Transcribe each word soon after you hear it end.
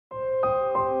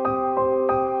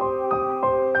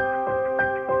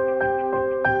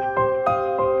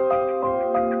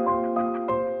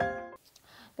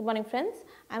morning friends,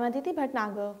 I am Aditi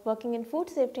Bhatnagar, working in Food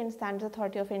Safety and Standards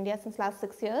Authority of India since last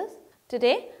 6 years.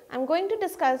 Today I am going to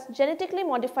discuss genetically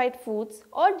modified foods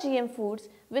or GM foods,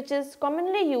 which is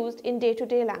commonly used in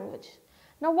day-to-day language.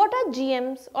 Now what are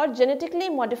GMs or genetically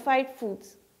modified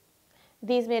foods?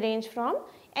 These may range from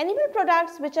animal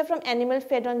products which are from animal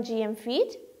fed on GM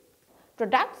feed,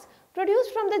 products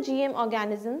produced from the GM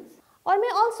organisms, or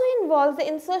may also involve the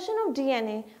insertion of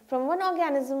DNA from one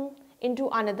organism into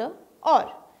another,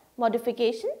 or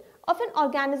modification of an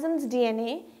organism's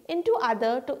DNA into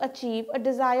other to achieve a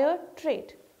desired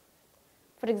trait.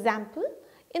 For example,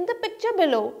 in the picture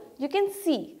below, you can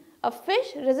see a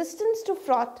fish resistant to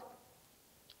frost.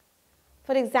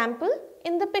 For example,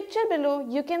 in the picture below,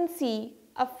 you can see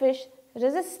a fish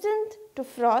resistant to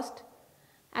frost,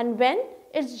 and when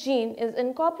its gene is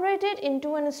incorporated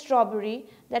into a strawberry,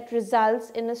 that results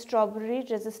in a strawberry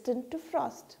resistant to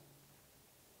frost.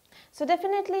 So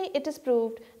definitely it is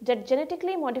proved that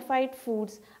genetically modified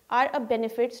foods are a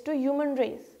benefit to human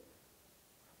race.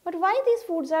 But why these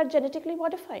foods are genetically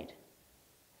modified?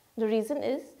 The reason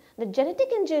is that genetic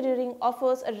engineering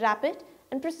offers a rapid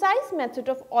and precise method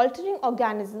of altering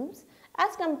organisms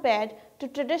as compared to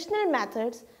traditional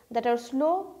methods that are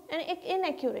slow and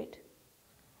inaccurate.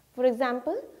 For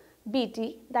example,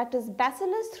 BT, that is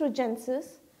Bacillus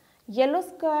thuringiensis, yellow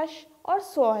squash or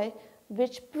soy,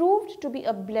 which proved to be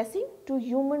a blessing to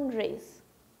human race.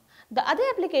 The other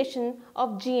application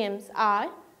of GMs are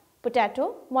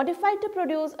potato, modified to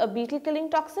produce a beetle killing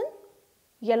toxin;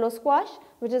 yellow squash,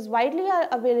 which is widely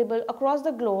available across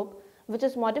the globe, which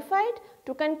is modified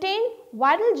to contain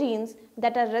viral genes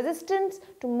that are resistant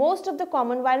to most of the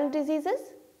common viral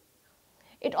diseases.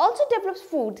 It also develops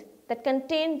food that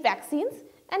contain vaccines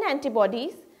and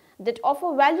antibodies that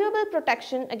offer valuable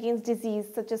protection against disease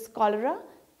such as cholera,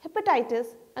 hepatitis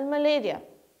and malaria.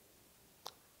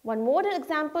 One more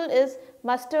example is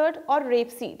mustard or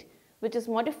rapeseed, which is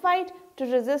modified to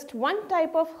resist one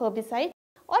type of herbicide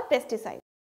or pesticide.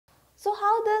 So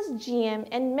how does GM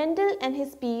and Mendel and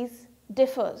his peas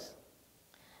differs?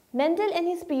 Mendel and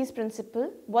his peas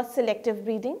principle was selective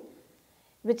breeding,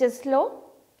 which is slow,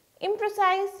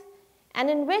 imprecise,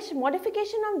 and in which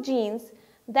modification of genes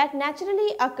that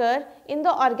naturally occur in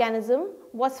the organism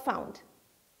was found.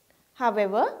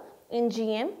 However, in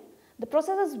GM, the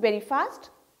process is very fast,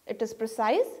 it is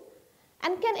precise,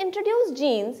 and can introduce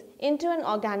genes into an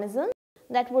organism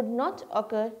that would not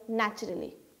occur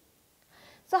naturally.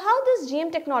 So how this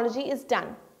GM technology is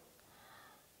done?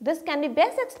 This can be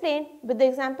best explained with the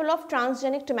example of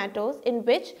transgenic tomatoes, in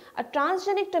which a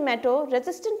transgenic tomato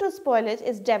resistant to spoilage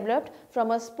is developed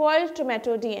from a spoiled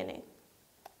tomato DNA.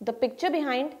 The picture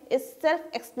behind is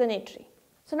self-explanatory.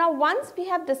 So now once we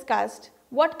have discussed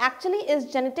what actually is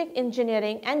genetic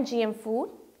engineering and GM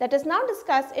food, let us now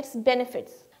discuss its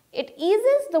benefits. It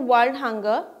eases the world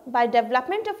hunger by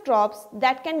development of crops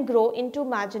that can grow into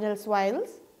marginal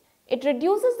soils. It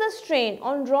reduces the strain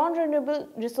on non-renewable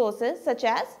resources such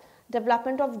as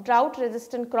development of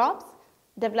drought-resistant crops,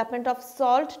 development of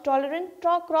salt-tolerant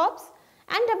crops,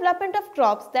 and development of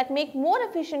crops that make more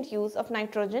efficient use of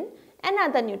nitrogen and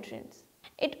other nutrients.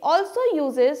 It also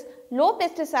uses low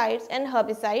pesticides and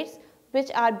herbicides, which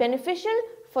are beneficial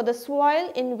for the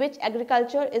soil in which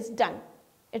agriculture is done.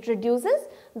 It reduces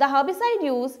the herbicide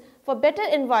use for better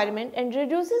environment and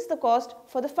reduces the cost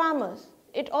for the farmers.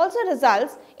 It also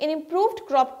results in improved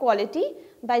crop quality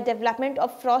by development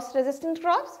of frost-resistant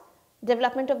crops,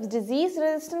 development of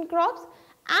disease-resistant crops,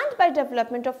 and by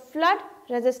development of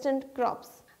flood-resistant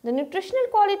crops. The nutritional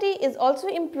quality is also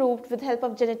improved with help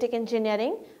of genetic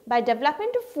engineering by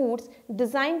development of foods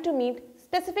designed to meet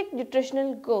specific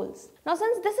nutritional goals. Now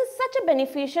since this is such a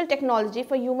beneficial technology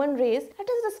for human race, let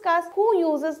us discuss who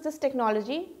uses this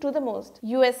technology to the most.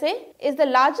 USA is the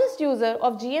largest user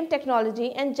of GM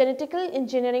technology and genetical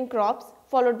engineering crops,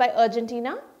 followed by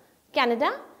Argentina,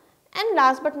 Canada, and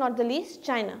last but not the least,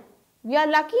 China. We are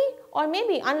lucky or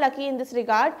maybe unlucky in this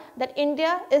regard that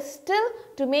India is still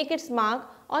to make its mark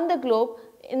on the globe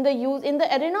in the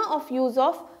arena of use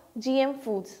of GM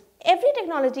foods. Every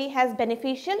technology has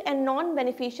beneficial and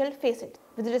non-beneficial facets.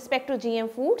 With respect to GM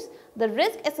foods, the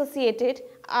risk associated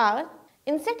are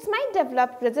insects might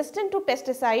develop resistant to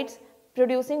pesticides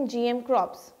producing GM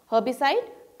crops.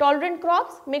 Herbicide-tolerant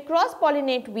crops may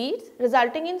cross-pollinate weeds,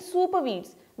 resulting in super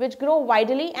weeds, which grow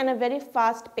widely and at a very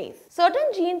fast pace.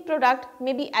 Certain gene product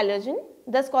may be allergen,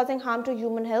 thus causing harm to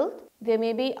human health. There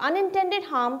may be unintended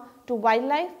harm to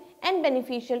wildlife and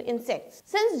beneficial insects.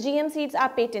 Since GM seeds are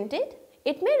patented,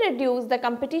 it may reduce the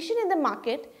competition in the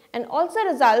market and also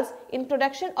results in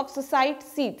production of suicide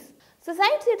seeds.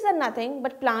 Suicide seeds are nothing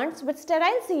but plants with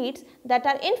sterile seeds that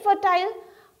are infertile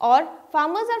or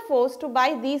farmers are forced to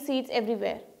buy these seeds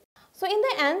everywhere. So in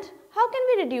the end, how can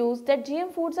we deduce that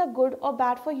GM foods are good or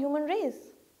bad for human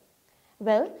race?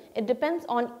 Well, it depends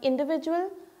on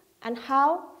individual and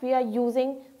how we are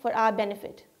using for our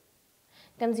benefit.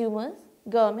 Consumers,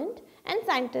 government and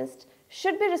scientists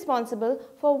should be responsible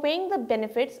for weighing the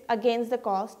benefits against the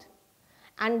cost,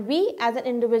 and we as an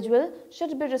individual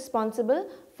should be responsible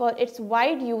for its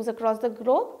wide use across the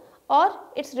globe or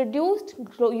its reduced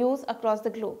use across the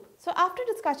globe. So after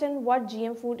discussion what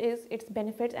GM food is, its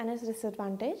benefits and its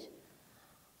disadvantage,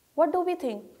 what do we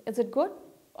think? Is it good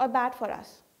or bad for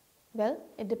us? Well,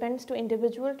 it depends to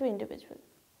individual.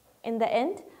 In the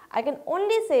end, I can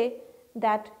only say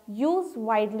that use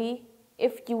widely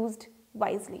if used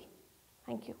wisely.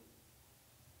 Thank you.